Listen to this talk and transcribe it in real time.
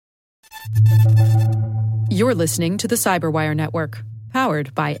You're listening to the Cyberwire Network,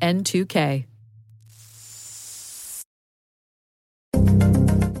 powered by N2K.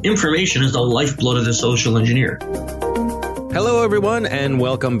 Information is the lifeblood of the social engineer. Hello, everyone, and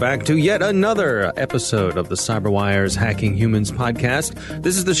welcome back to yet another episode of the CyberWire's Hacking Humans podcast.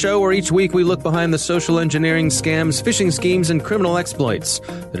 This is the show where each week we look behind the social engineering scams, phishing schemes, and criminal exploits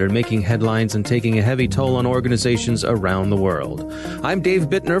that are making headlines and taking a heavy toll on organizations around the world. I'm Dave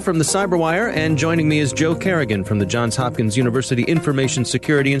Bittner from the CyberWire, and joining me is Joe Kerrigan from the Johns Hopkins University Information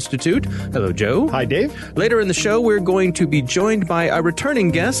Security Institute. Hello, Joe. Hi, Dave. Later in the show, we're going to be joined by a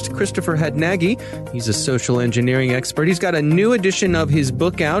returning guest, Christopher Hadnagy. He's a social engineering expert. He's got a new edition of his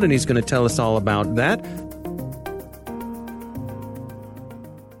book out, and he's going to tell us all about that.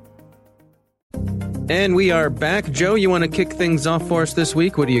 And we are back. Joe, you want to kick things off for us this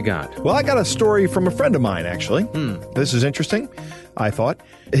week? What do you got? Well, I got a story from a friend of mine, actually. This is interesting, I thought.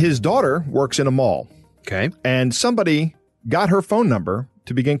 His daughter works in a mall. Okay. And somebody got her phone number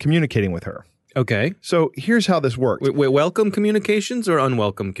to begin communicating with her. Okay. So here's how this worked. Wait, welcome communications or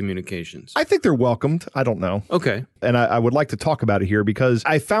unwelcome communications? I think they're welcomed. I don't know. Okay. And I would like to talk about it here because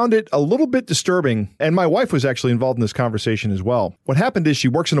I found it a little bit disturbing. And my wife was actually involved in this conversation as well. What happened is she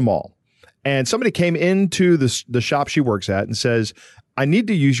works in a mall. And somebody came into the shop she works at and says, I need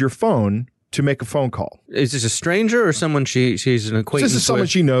to use your phone to make a phone call. Is this a stranger or someone she's an acquaintance This is someone with?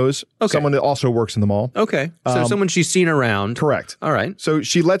 she knows, Okay. someone that also works in the mall. Okay. So someone she's seen around. Correct. All right. So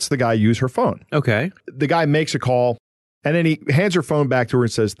she lets the guy use her phone. Okay. The guy makes a call, and then he hands her phone back to her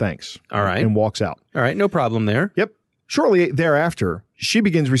and says, thanks. All right. And walks out. All right. No problem there. Yep. Shortly thereafter, she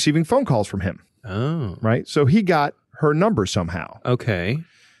begins receiving phone calls from him, Oh. right? So he got her number somehow. Okay.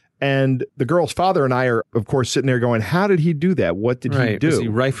 And the girl's father and I are, of course, sitting there going, how did he do that? What did he do? Was he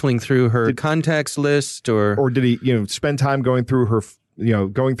rifling through her contacts list or Did he, spend time going through her,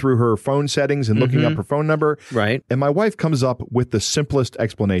 going through her phone settings and looking up her phone number? Right. And my wife comes up with the simplest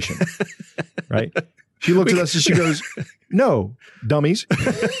explanation, right? She looks at us and she goes, no, dummies.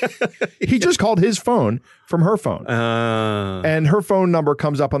 He just called his phone from her phone. And her phone number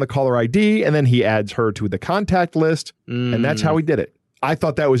comes up on the caller ID, and then he adds her to the contact list, and that's how he did it. I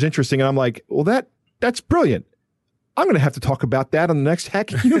thought that was interesting, and I'm like, well, that's brilliant. I'm going to have to talk about that on the next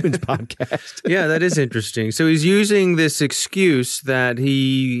Hacking Humans podcast. Yeah, that is interesting. So he's using this excuse that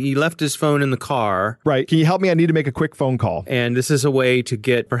he left his phone in the car. Right. Can you help me? I need to make a quick phone call. And this is a way to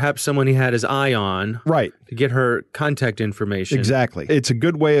get perhaps someone he had his eye on. Right. To get her contact information. Exactly. It's a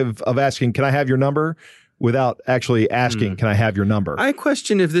good way of asking, can I have your number? Without actually asking, can I have your number? I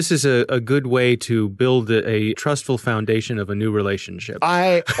question if this is a good way to build a trustful foundation of a new relationship.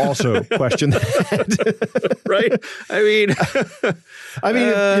 I also question that. Right? I mean,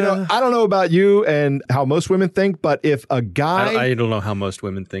 I don't know about you and how most women think, but if a guy... I don't know how most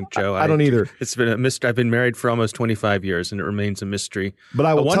women think, Joe. I don't either. It's been a mystery. I've been married for almost 25 years, and it remains a mystery. But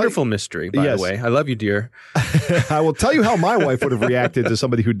I will a wonderful mystery, by the way. I love you, dear. I will tell you how my wife would have reacted to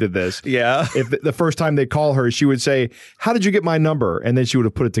somebody who did this. Yeah. If the first time they call her, she would say, how did you get my number? And then she would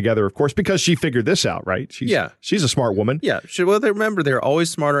have put it together, of course, because she figured this out, right? She's a smart woman. Yeah. Remember, they're always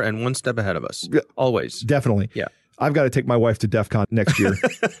smarter and one step ahead of us. Always. Definitely. Yeah. I've got to take my wife to DEF CON next year.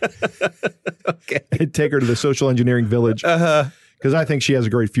 Okay. And take her to the social engineering village. Because I think she has a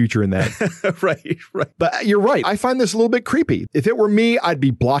great future in that. Right. But you're right. I find this a little bit creepy. If it were me, I'd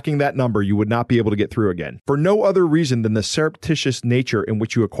be blocking that number. You would not be able to get through again. For no other reason than the surreptitious nature in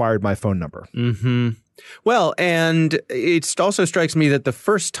which you acquired my phone number. Mm-hmm. Well, and it also strikes me that the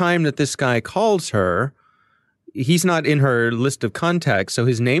first time that this guy calls her, he's not in her list of contacts, so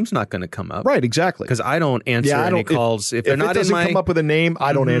his name's not going to come up. Right, exactly. Because I don't answer any calls. If they're not it doesn't come up with a name,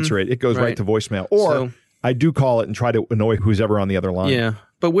 I don't answer it. It goes right to voicemail. Or I do call it and try to annoy who's ever on the other line. Yeah,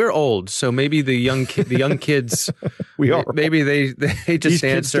 but we're old, so maybe the young kids, we are. Maybe they just These answer.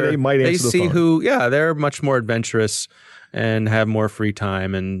 Kids today might answer they see the phone. they're much more adventurous and have more free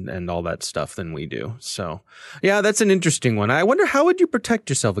time and all that stuff than we do. So, yeah, that's an interesting one. I wonder, how would you protect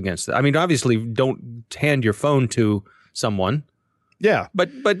yourself against that? I mean, obviously, don't hand your phone to someone. Yeah.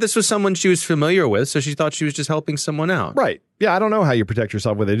 But this was someone she was familiar with, so she thought she was just helping someone out. Right. Yeah, I don't know how you protect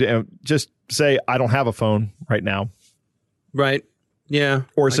yourself with it. Just say, I don't have a phone right now. Right. Yeah.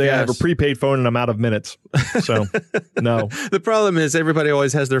 Or say I have a prepaid phone and I'm out of minutes. So, no. The problem is everybody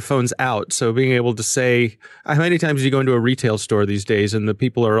always has their phones out. So being able to say, how many times do you go into a retail store these days and the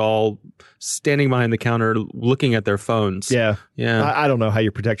people are all standing behind the counter looking at their phones? Yeah. Yeah. I don't know how you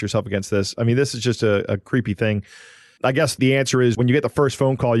protect yourself against this. I mean, this is just a creepy thing. I guess the answer is when you get the first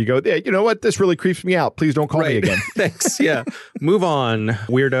phone call, you go, yeah, you know what? This really creeps me out. Please don't call me again. Thanks. Yeah. Move on,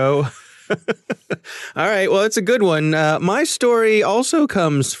 weirdo. All right. Well, it's a good one. My story also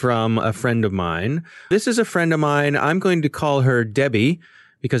comes from a friend of mine. This is a friend of mine. I'm going to call her Debbie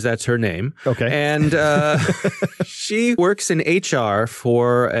because that's her name. Okay. And she works in HR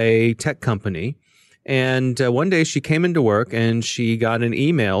for a tech company. And one day she came into work and she got an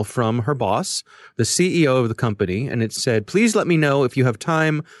email from her boss, the CEO of the company, and it said, "Please let me know if you have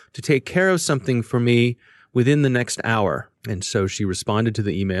time to take care of something for me within the next hour." And so she responded to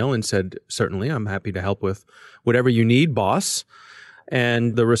the email and said, "Certainly, I'm happy to help with whatever you need, boss."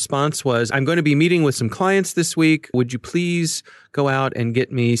 And the response was, "I'm going to be meeting with some clients this week. Would you please go out and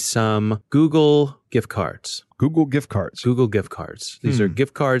get me some Google gift cards?" Google gift cards. Google gift cards. These are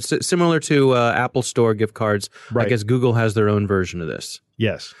gift cards similar to Apple Store gift cards. Right. I guess Google has their own version of this.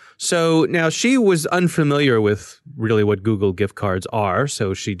 Yes. So now she was unfamiliar with really what Google gift cards are.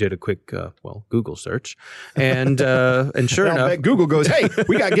 So she did a quick, Google search. And sure I'll enough, bet Google goes, "Hey,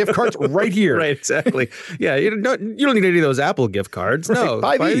 we got gift cards right here." Right, exactly. Yeah, you don't need any of those Apple gift cards. No,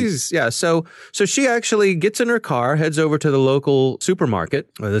 Buy these. Yeah, so she actually gets in her car, heads over to the local supermarket,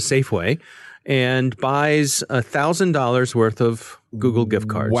 or the Safeway, and buys $1,000 worth of Google gift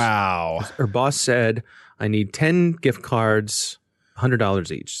cards. Wow. Her boss said, "I need 10 gift cards,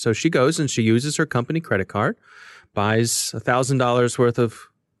 $100 each." So she goes and she uses her company credit card, buys $1,000 worth of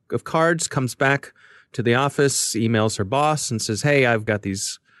cards, comes back to the office, emails her boss and says, "Hey, I've got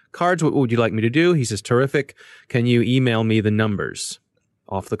these cards. What would you like me to do?" He says, "Terrific. Can you email me the numbers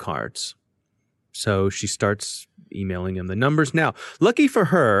off the cards?" So she starts emailing him the numbers. Now, lucky for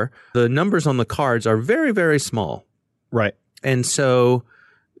her, the numbers on the cards are very, very small. Right. And so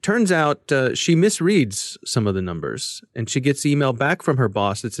turns out she misreads some of the numbers, and she gets email back from her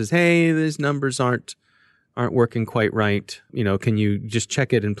boss that says, "Hey, these numbers aren't working quite right. Can you just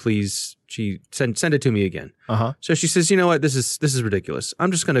check it and please send it to me again?" Uh-huh. So she says, "You know what? This is ridiculous.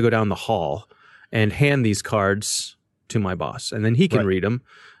 I'm just going to go down the hall and hand these cards to my boss, and then he can read them.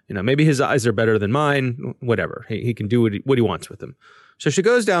 Maybe his eyes are better than mine. Whatever. He can do what he wants with them." So she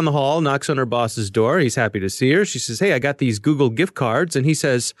goes down the hall, knocks on her boss's door. He's happy to see her. She says, "Hey, I got these Google gift cards." And he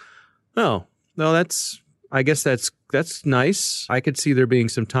says, "Oh, no, I guess that's nice. I could see there being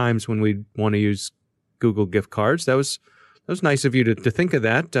some times when we'd want to use Google gift cards. That was nice of you to think of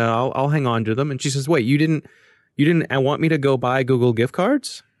that. I'll hang on to them." And she says, "Wait, you didn't want me to go buy Google gift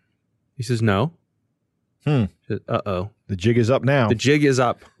cards?" He says, "No." She says, "Uh-oh. The jig is up now. The jig is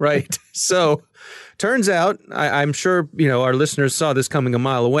up." Right. So turns out, I'm sure, our listeners saw this coming a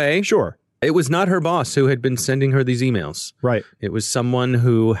mile away. Sure. It was not her boss who had been sending her these emails. Right. It was someone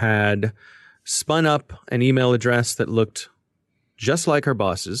who had spun up an email address that looked just like her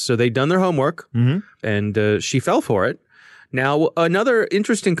boss's. So they'd done their homework, and she fell for it. Now, another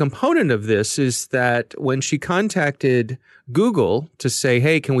interesting component of this is that when she contacted Google to say,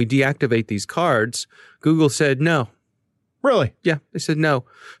 "Hey, can we deactivate these cards?" Google said no. Really? Yeah, they said no.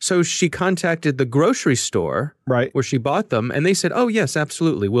 So she contacted the grocery store where she bought them, and they said, "Oh, yes,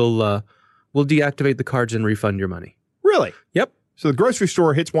 absolutely. We'll deactivate the cards and refund your money." Really? Yep. So the grocery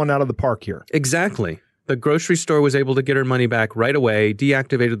store hits one out of the park here. Exactly. The grocery store was able to get her money back right away,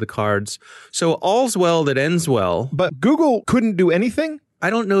 deactivated the cards. So all's well that ends well. But Google couldn't do anything? I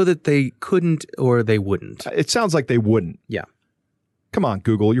don't know that they couldn't or they wouldn't. It sounds like they wouldn't. Yeah. Come on,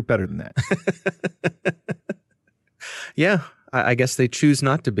 Google. You're better than that. Yeah. I guess they choose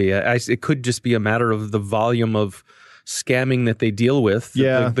not to be. It could just be a matter of the volume of scamming that they deal with.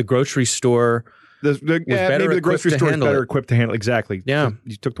 Yeah. The grocery store maybe the grocery store is better equipped to handle it. Exactly. Yeah.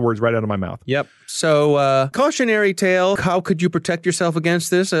 You took the words right out of my mouth. Yep. So cautionary tale. How could you protect yourself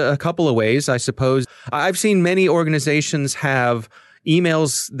against this? A couple of ways, I suppose. I've seen many organizations have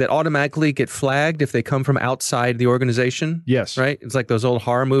emails that automatically get flagged if they come from outside the organization. Yes. Right? It's like those old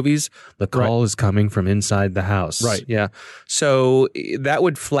horror movies. The call is coming from inside the house. Right. Yeah. So that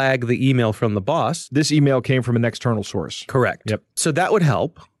would flag the email from the boss. This email came from an external source. Correct. Yep. So that would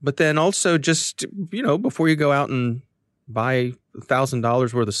help. But then also just, before you go out and buy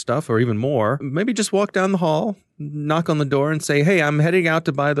 $1,000 worth of stuff or even more, maybe just walk down the hall, knock on the door and say, "Hey, I'm heading out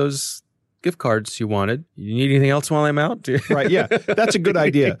to buy those gift cards you wanted. You need anything else while I'm out?" Right. Yeah. That's a good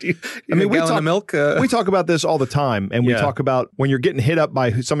idea. We talk milk. We talk about this all the time. And we talk about when you're getting hit up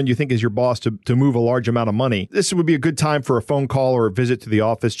by someone you think is your boss to move a large amount of money. This would be a good time for a phone call or a visit to the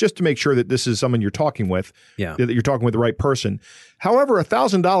office just to make sure that this is someone you're talking with. Yeah. That you're talking with the right person. However,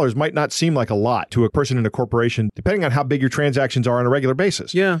 $1,000 might not seem like a lot to a person in a corporation, depending on how big your transactions are on a regular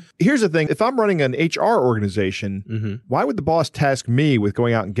basis. Yeah. Here's the thing. If I'm running an HR organization, why would the boss task me with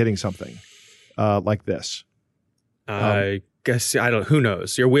going out and getting something like this? I guess who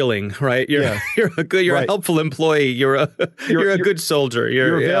knows? You're willing, right? You're a Right. helpful employee. You're a good soldier.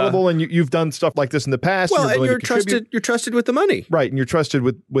 You're available, and you've done stuff like this in the past. Well, and you're trusted. You're trusted with the money, right? And you're trusted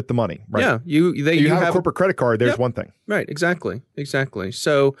with the money, right? Yeah, you have a corporate credit card. There's one thing, right? Exactly.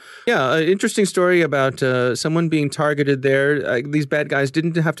 So, interesting story about someone being targeted there. These bad guys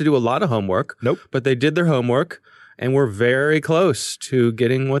didn't have to do a lot of homework. Nope, but they did their homework and were very close to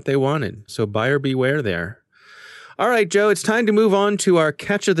getting what they wanted. So buyer beware there. All right, Joe, it's time to move on to our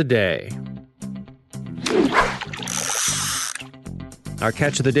catch of the day. Our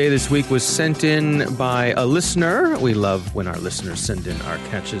catch of the day this week was sent in by a listener. We love when our listeners send in our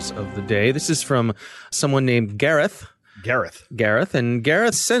catches of the day. This is from someone named Gareth. And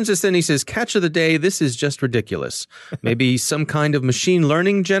Gareth sends us in. He says, catch of the day, this is just ridiculous. Maybe some kind of machine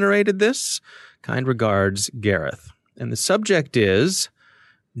learning generated this? Kind regards, Gareth. And the subject is...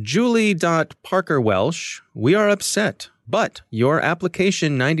 Julie.Parker-Welsh, we are upset, but your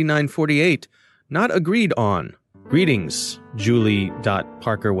application 9948 not agreed on. Greetings,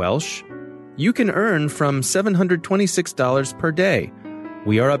 Julie.Parker-Welsh. You can earn from $726 per day.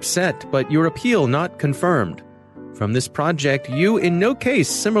 We are upset, but your appeal not confirmed. From this project, you in no case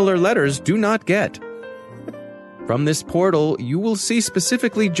similar letters do not get. From this portal, you will see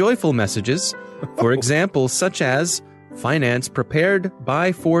specifically joyful messages, for example, such as Finance prepared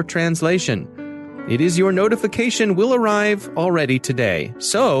by for translation. It is your notification will arrive already today.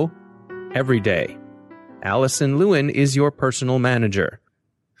 So, every day. Allison Lewin is your personal manager.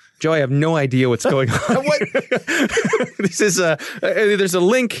 Joe, I have no idea what's going on. This is there's a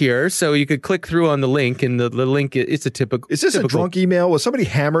link here, so you could click through on the link, and the link, it's a typical... Is this a drunk email? Was somebody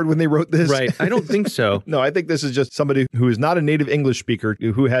hammered when they wrote this? Right. I don't think so. No, I think this is just somebody who is not a native English speaker,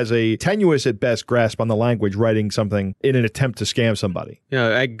 who has a tenuous at best grasp on the language, writing something in an attempt to scam somebody.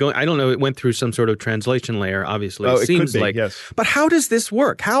 Yeah, I don't know. It went through some sort of translation layer, obviously. Oh, it seems could be, like. yes. But how does this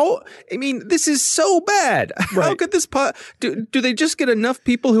work? This is so bad. Right. How could this... Do they just get enough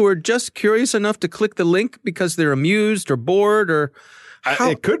people who are just curious enough to click the link because they're amused or bored, or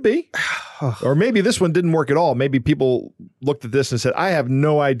it could be. Or maybe this one didn't work at all. Maybe people looked at this and said, I have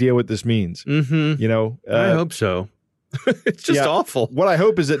no idea what this means. Mm-hmm. I hope so. It's just awful. What I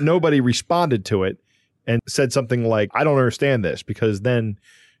hope is that nobody responded to it and said something like, I don't understand this, because then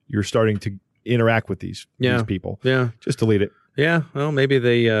you're starting to interact with these people. Yeah. Just delete it. Yeah, well, maybe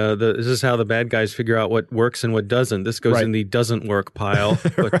this is how the bad guys figure out what works and what doesn't. This goes in the doesn't work pile,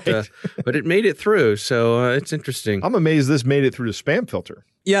 but but it made it through, so it's interesting. I'm amazed this made it through the spam filter.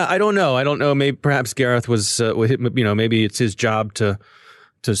 Yeah, I don't know. Maybe perhaps Gareth was, maybe it's his job to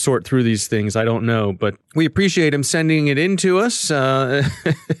sort through these things. I don't know, but we appreciate him sending it in to us.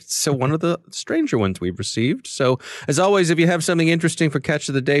 It's one of the stranger ones we've received. So as always, if you have something interesting for Catch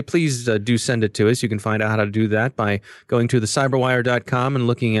of the Day, please do send it to us. You can find out how to do that by going to thecyberwire.com and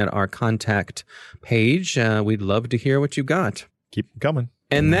looking at our contact page. We'd love to hear what you got. Keep them coming.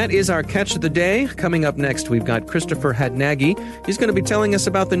 And that is our Catch of the Day. Coming up next, we've got Christopher Hadnagy. He's going to be telling us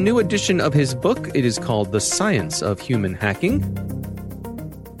about the new edition of his book. It is called The Science of Human Hacking.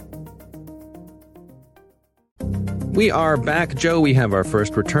 We are back, Joe. We have our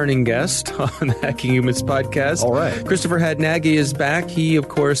first returning guest on the Hacking Humans podcast. All right. Christopher Hadnagy is back. He, of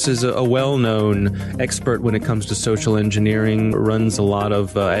course, is a well-known expert when it comes to social engineering, runs a lot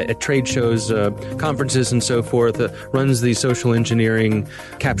of, at trade shows, conferences and so forth, runs the social engineering,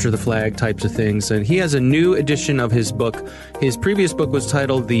 capture the flag types of things. And he has a new edition of his book. His previous book was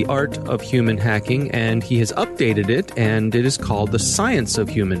titled The Art of Human Hacking, and he has updated it, and it is called The Science of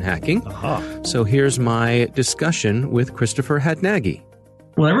Human Hacking. So here's my discussion with Christopher Hadnagy.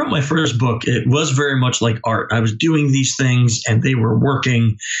 When I wrote my first book, it was very much like art. I was doing these things and they were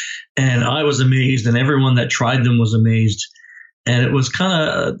working, and I was amazed, and everyone that tried them was amazed. And it was kind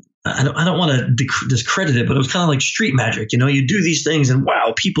of, I don't want to discredit it, but it was kind of like street magic. You do these things and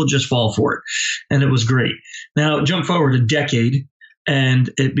wow, people just fall for it. And it was great. Now, jump forward a decade,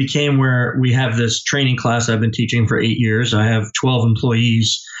 and it became where we have this training class I've been teaching for 8 years. I have 12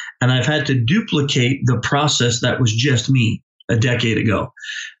 employees. And I've had to duplicate the process that was just me a decade ago.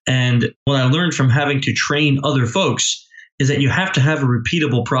 And what I learned from having to train other folks is that you have to have a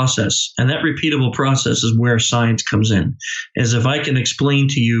repeatable process. And that repeatable process is where science comes in. As if I can explain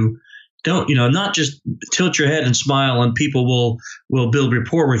to you, not just tilt your head and smile and people will build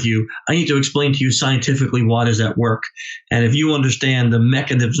rapport with you. I need to explain to you scientifically why does that work. And if you understand the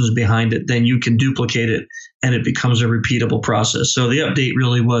mechanisms behind it, then you can duplicate it and it becomes a repeatable process. So the update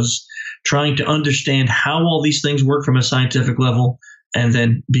really was trying to understand how all these things work from a scientific level and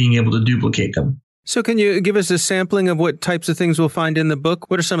then being able to duplicate them. So can you give us a sampling of what types of things we'll find in the book?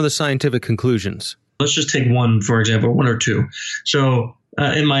 What are some of the scientific conclusions? Let's just take one, for example, one or two. So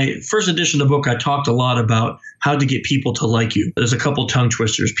in my first edition of the book, I talked a lot about how to get people to like you. There's a couple tongue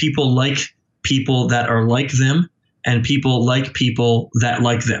twisters. People like people that are like them, and people like people that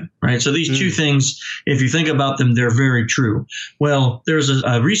like them, right? So these two things, if you think about them, they're very true. Well, there's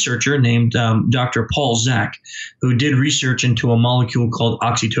a researcher named Dr. Paul Zak who did research into a molecule called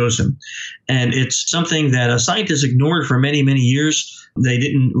oxytocin. And it's something that scientists ignored for many, many years. They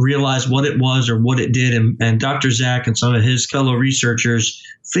didn't realize what it was or what it did. And Dr. Zak and some of his fellow researchers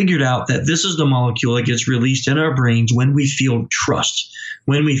figured out that this is the molecule that gets released in our brains when we feel trust,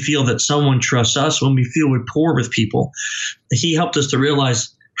 when we feel that someone trusts us, when we feel rapport with people. He helped us to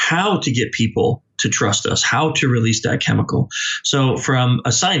realize how to get people to trust us, how to release that chemical. So from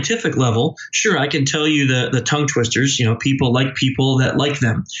a scientific level, sure, I can tell you the tongue twisters, people like people that like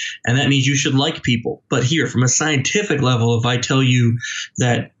them. And that means you should like people. But here, from a scientific level, if I tell you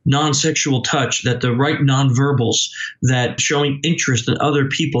that non-sexual touch, that the right nonverbals, that showing interest in other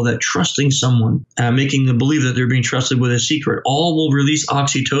people, that trusting someone, making them believe that they're being trusted with a secret, all will release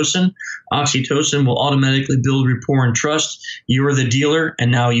oxytocin. Oxytocin will automatically build rapport and trust. You're the dealer,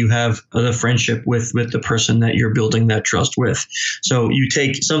 and now you have the friendship with the person that you're building that trust with. So you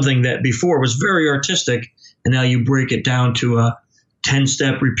take something that before was very artistic, and now you break it down to a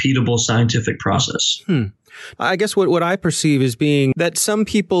 10-step repeatable scientific process. I guess what I perceive as being that some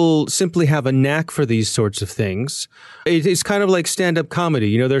people simply have a knack for these sorts of things. It's kind of like stand-up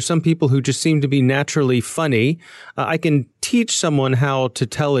comedy. There's some people who just seem to be naturally funny. I can teach someone how to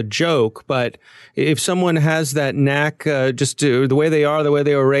tell a joke, but if someone has that knack, the way they are, the way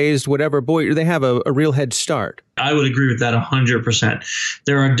they were raised, whatever, boy, they have a real head start. I would agree with that 100%.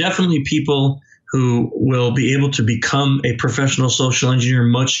 There are definitely people who will be able to become a professional social engineer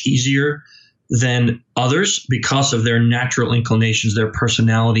much easier than others because of their natural inclinations, their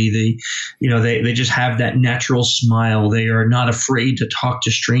personality. They just have that natural smile. They are not afraid to talk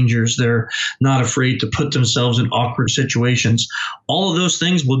to strangers. They're not afraid to put themselves in awkward situations. All of those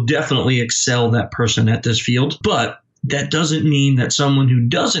things will definitely excel that person at this field. But that doesn't mean that someone who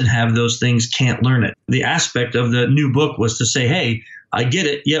doesn't have those things can't learn it. The aspect of the new book was to say, hey, I get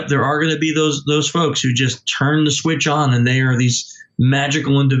it. Yep, there are going to be those folks who just turn the switch on and they are these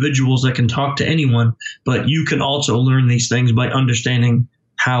magical individuals that can talk to anyone, but you can also learn these things by understanding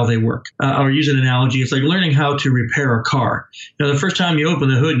how they work. I'll use an analogy. It's like learning how to repair a car. The first time you open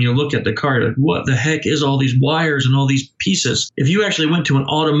the hood and you look at the car, you're like, what the heck is all these wires and all these pieces? If you actually went to an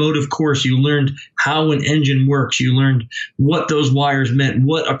automotive course, you learned how an engine works. You learned what those wires meant,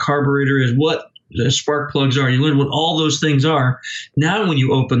 what a carburetor is, what the spark plugs are. You learn what all those things are. Now, when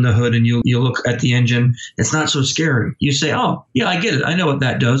you open the hood and you look at the engine, it's not so scary. You say, oh, yeah, I get it. I know what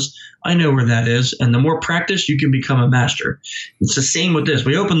that does. I know where that is. And the more practice, you can become a master. It's the same with this.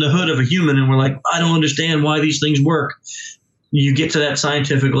 We open the hood of a human and we're like, I don't understand why these things work. You get to that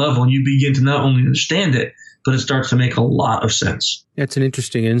scientific level and you begin to not only understand it, but it starts to make a lot of sense. That's an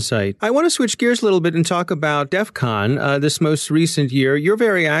interesting insight. I want to switch gears a little bit and talk about DEF CON, this most recent year. You're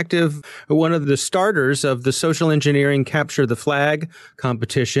very active, one of the starters of the Social Engineering Capture the Flag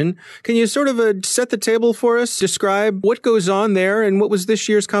competition. Can you sort of set the table for us, describe what goes on there and what was this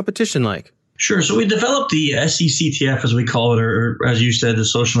year's competition like? Sure. So we developed the SECTF, as we call it, or as you said, the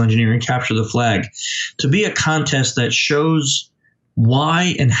Social Engineering Capture the Flag, to be a contest that shows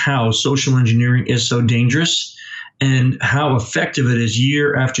why and how social engineering is so dangerous and how effective it is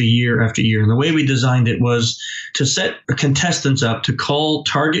year after year after year. And the way we designed it was to set contestants up to call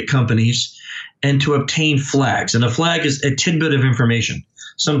target companies and to obtain flags. And a flag is a tidbit of information.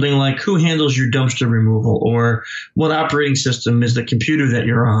 Something like who handles your dumpster removal, or what operating system is the computer that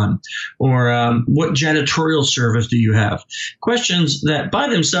you're on, or what janitorial service do you have? Questions that by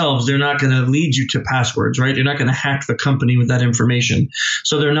themselves, they're not going to lead you to passwords, right? You're not going to hack the company with that information.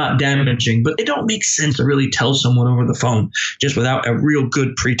 So they're not damaging, but they don't make sense to really tell someone over the phone just without a real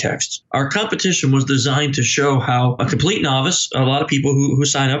good pretext. Our competition was designed to show how a complete novice, a lot of people who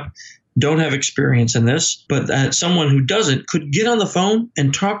sign up, don't have experience in this, but someone who doesn't could get on the phone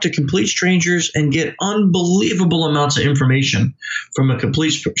and talk to complete strangers and get unbelievable amounts of information from a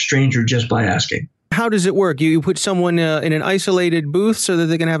complete stranger just by asking. How does it work? You put someone in an isolated booth so that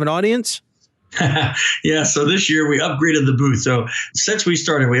they can have an audience? Yeah, so this year we upgraded the booth. So since we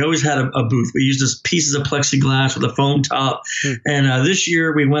started, we always had a booth. We used this pieces of plexiglass with a foam top. And this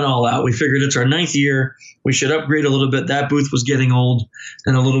year we went all out. We figured it's our 9th year. We should upgrade a little bit. That booth was getting old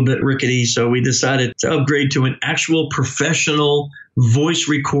and a little bit rickety. So we decided to upgrade to an actual professional voice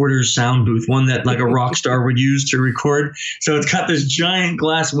recorder sound booth, one that like a rock star would use to record. So it's got this giant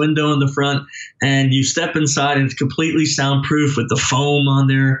glass window in the front, and you step inside and it's completely soundproof with the foam on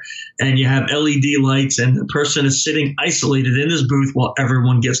there, and you have LED lights, and the person is sitting isolated in this booth while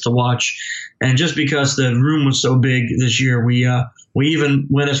everyone gets to watch. And just because the room was so big this year, we even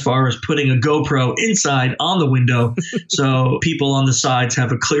went as far as putting a GoPro inside on the window so people on the sides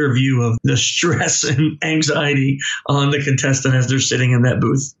have a clear view of the stress and anxiety on the contestant as they're sitting in that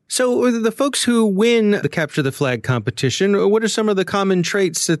booth. So the folks who win the Capture the Flag competition, what are some of the common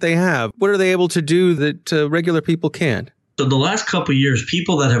traits that they have? What are they able to do that regular people can't? So the last couple of years,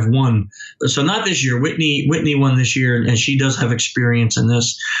 people that have won, so not this year, Whitney won this year, and she does have experience in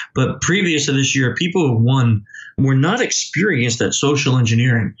this. But previous to this year, people who won were not experienced at social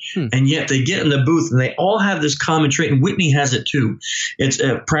engineering. And yet they get in the booth and they all have this common trait, and Whitney has it too. It's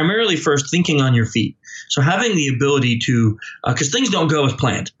primarily first thinking on your feet. So having the ability to, because things don't go as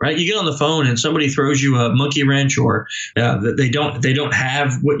planned, right? You get on the phone and somebody throws you a monkey wrench, or they don't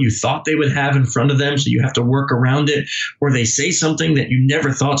have what you thought they would have in front of them, so you have to work around it, or they say something that you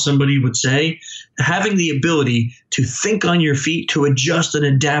never thought somebody would say. Having the ability to think on your feet, to adjust and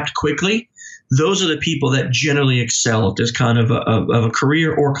adapt quickly, those are the people that generally excel at this kind of a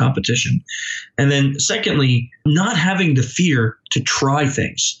career or competition. And then secondly, not having the fear to try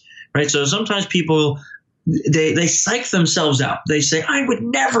things, right? So sometimes people, they psych themselves out. They say, I would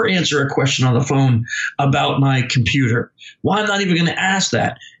never answer a question on the phone about my computer. Well, I'm not even going to ask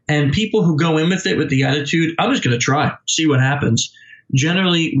that. And people who go in with it with the attitude, I'm just going to try, see what happens,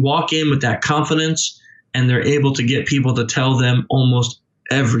 generally walk in with that confidence, and they're able to get people to tell them almost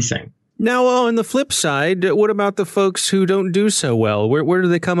everything. Now, on the flip side, what about the folks who don't do so well? Where do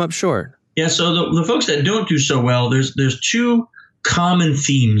they come up short? Yeah, so the folks that don't do so well, there's two common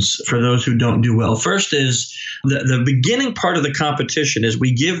themes for those who don't do well. First is the beginning part of the competition is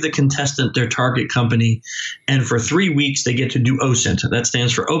we give the contestant their target company, and for 3 weeks they get to do OSINT. That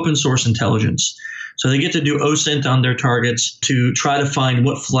stands for Open Source Intelligence. So they get to do OSINT on their targets to try to find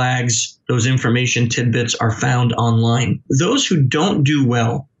what flags, those information tidbits, are found online. Those who don't do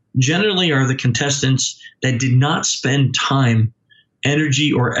well generally are the contestants that did not spend time, energy,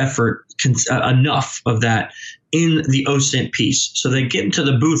 or effort, enough of that in the OSINT piece. So they get into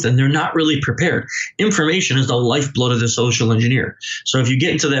the booth and they're not really prepared. Information is the lifeblood of the social engineer. So if you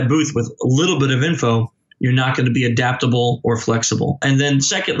get into that booth with a little bit of info, you're not going to be adaptable or flexible. And then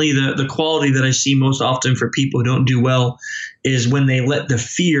secondly, the quality that I see most often for people who don't do well is when they let the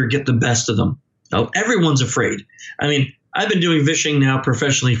fear get the best of them. Now, everyone's afraid. I mean, I've been doing phishing now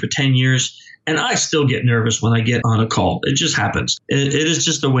professionally for 10 years, and I still get nervous when I get on a call. It just happens. It is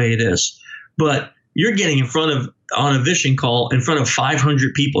just the way it is. But you're getting on a phishing call in front of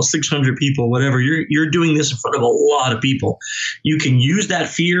 500 people, 600 people, whatever. You're doing this in front of a lot of people. You can use that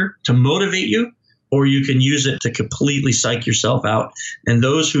fear to motivate you, or you can use it to completely psych yourself out. And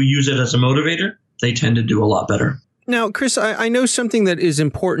those who use it as a motivator, they tend to do a lot better. Now, Chris, I know something that is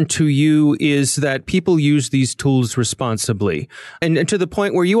important to you is that people use these tools responsibly, and to the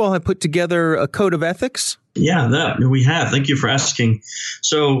point where you all have put together a code of ethics. Yeah, that we have. Thank you for asking.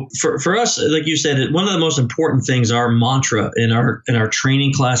 So for us, like you said, one of the most important things, our mantra in our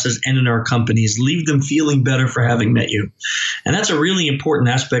training classes and in our companies, leave them feeling better for having met you. And that's a really important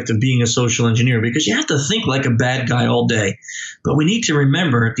aspect of being a social engineer, because you have to think like a bad guy all day. But we need to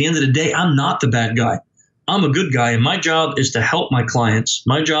remember at the end of the day, I'm not the bad guy. I'm a good guy, and my job is to help my clients.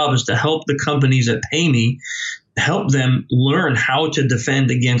 My job is to help the companies that pay me, help them learn how to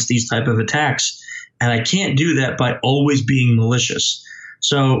defend against these type of attacks. And I can't do that by always being malicious.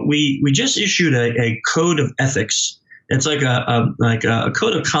 So we just issued a code of ethics. It's like a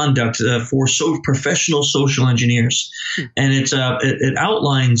code of conduct for professional social engineers, and it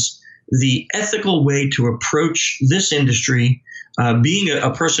outlines the ethical way to approach this industry. Being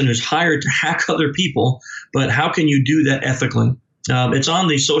a person who's hired to hack other people, but how can you do that ethically? It's on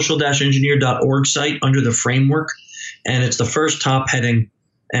the social-engineer.org site under the framework, and it's the first top heading.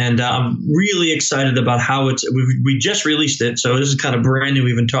 And I'm really excited about how we just released it. So this is kind of brand new.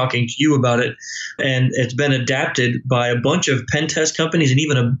 We've been talking to you about it, and it's been adapted by a bunch of pen test companies, and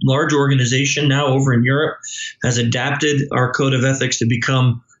even a large organization now over in Europe has adapted our code of ethics to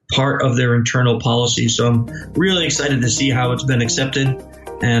become part of their internal policy. So I'm really excited to see how it's been accepted.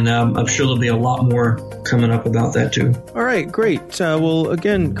 And I'm sure there'll be a lot more coming up about that too. All right, great. Well,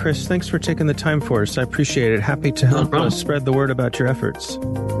 again, Chris, thanks for taking the time for us. I appreciate it. Happy to help spread the word about your efforts.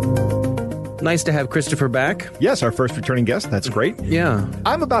 nice to have Christopher back. Yes, our first returning guest. That's great. Yeah.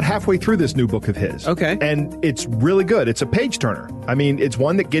 I'm about halfway through this new book of his. Okay. And it's really good. It's a page turner. I mean, it's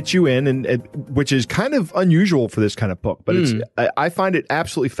one that gets you in, and which is kind of unusual for this kind of book, but I find it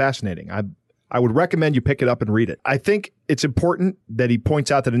absolutely fascinating. I would recommend you pick it up and read it. I think it's important that he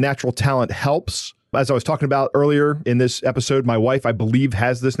points out that a natural talent helps. As I was talking about earlier in this episode, my wife, I believe,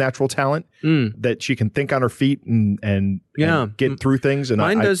 has this natural talent that she can think on her feet and get through things. And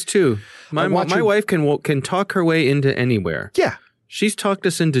mine does too. My wife can talk her way into anywhere. Yeah. She's talked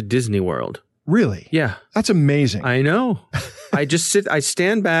us into Disney World. Really? Yeah. That's amazing. I know. I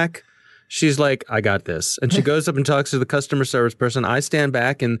stand back. She's like, I got this. And she goes up and talks to the customer service person. I stand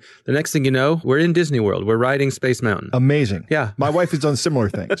back, and the next thing you know, we're in Disney World. We're riding Space Mountain. Amazing. Yeah. My wife has done similar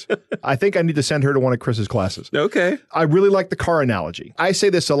things. I think I need to send her to one of Chris's classes. Okay. I really like the car analogy. I say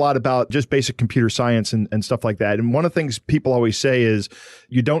this a lot about just basic computer science and stuff like that. And one of the things people always say is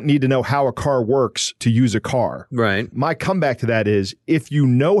you don't need to know how a car works to use a car. Right. My comeback to that is if you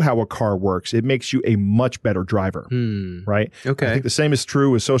know how a car works, it makes you a much better driver. Right? Okay. I think the same is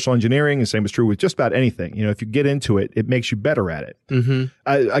true with social engineering. The same is true with just about anything. You know, if you get into it, it makes you better at it.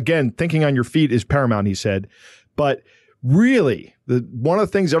 Again, thinking on your feet is paramount, he said. But really, one of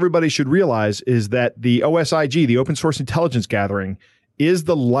the things everybody should realize is that the OSIG, the Open Source Intelligence Gathering, is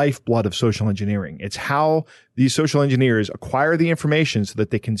the lifeblood of social engineering. It's how these social engineers acquire the information so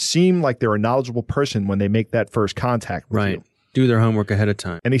that they can seem like they're a knowledgeable person when they make that first contact with you. Do their homework ahead of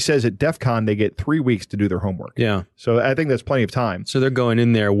time. And he says at DEF CON, they get 3 weeks to do their homework. Yeah. So I think that's plenty of time. So they're going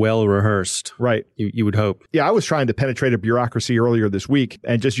in there well rehearsed. Right. You would hope. Yeah, I was trying to penetrate a bureaucracy earlier this week,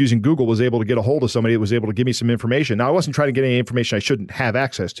 and just using Google was able to get a hold of somebody that was able to give me some information. Now, I wasn't trying to get any information I shouldn't have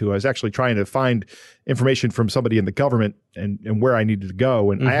access to. I was actually trying to find information from somebody in the government and where I needed to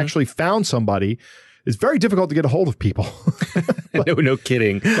go. And I actually found somebody. It's very difficult to get a hold of people. No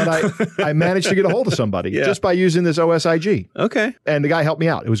kidding. But I managed to get a hold of somebody just by using this OSIG. Okay. And the guy helped me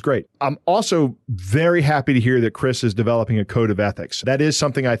out. It was great. I'm also very happy to hear that Chris is developing a code of ethics. That is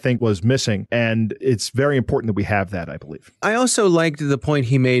something I think was missing. And it's very important that we have that, I believe. I also liked the point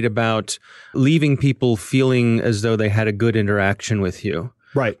he made about leaving people feeling as though they had a good interaction with you.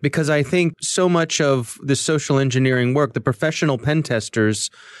 Right. Because I think so much of the social engineering work, the professional pen testers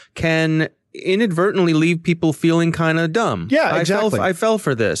can inadvertently leave people feeling kind of dumb. Yeah, exactly. I fell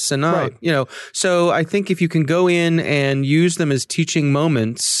for this. And, so I think if you can go in and use them as teaching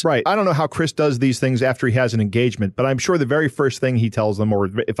moments. Right. I don't know how Chris does these things after he has an engagement, but I'm sure the very first thing he tells them, or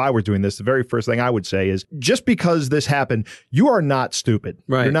if I were doing this, the very first thing I would say is, just because this happened, you are not stupid.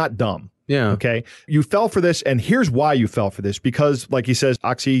 Right. You're not dumb. Yeah. Okay. You fell for this, and here's why you fell for this. Because, like he says,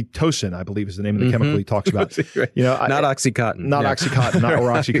 oxytocin, I believe, is the name of the chemical he talks about. Right. You know, not Oxycontin. Not Oxycontin, or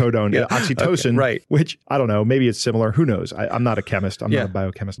oxycodone. Oxytocin, okay. Right. Which, I don't know, maybe it's similar. Who knows? I'm not a chemist. I'm not a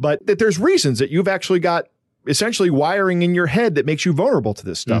biochemist. But that there's reasons that you've actually got essentially wiring in your head that makes you vulnerable to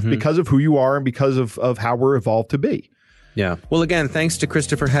this stuff because of who you are and because of how we're evolved to be. Yeah. Well, again, thanks to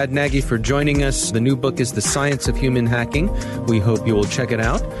Christopher Hadnagy for joining us. The new book is The Science of Human Hacking. We hope you will check it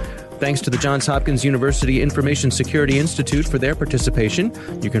out. Thanks to the Johns Hopkins University Information Security Institute for their participation.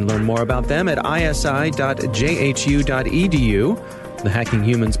 You can learn more about them at isi.jhu.edu. The Hacking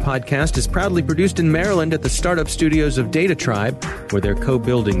Humans podcast is proudly produced in Maryland at the startup studios of Data Tribe, where they're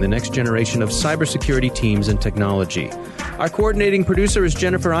co-building the next generation of cybersecurity teams and technology. Our coordinating producer is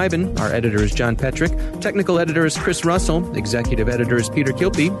Jennifer Iben. Our editor is John Petrick. Technical editor is Chris Russell. Executive editor is Peter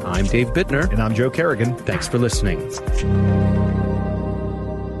Kilpie. I'm Dave Bittner. And I'm Joe Kerrigan. Thanks for listening.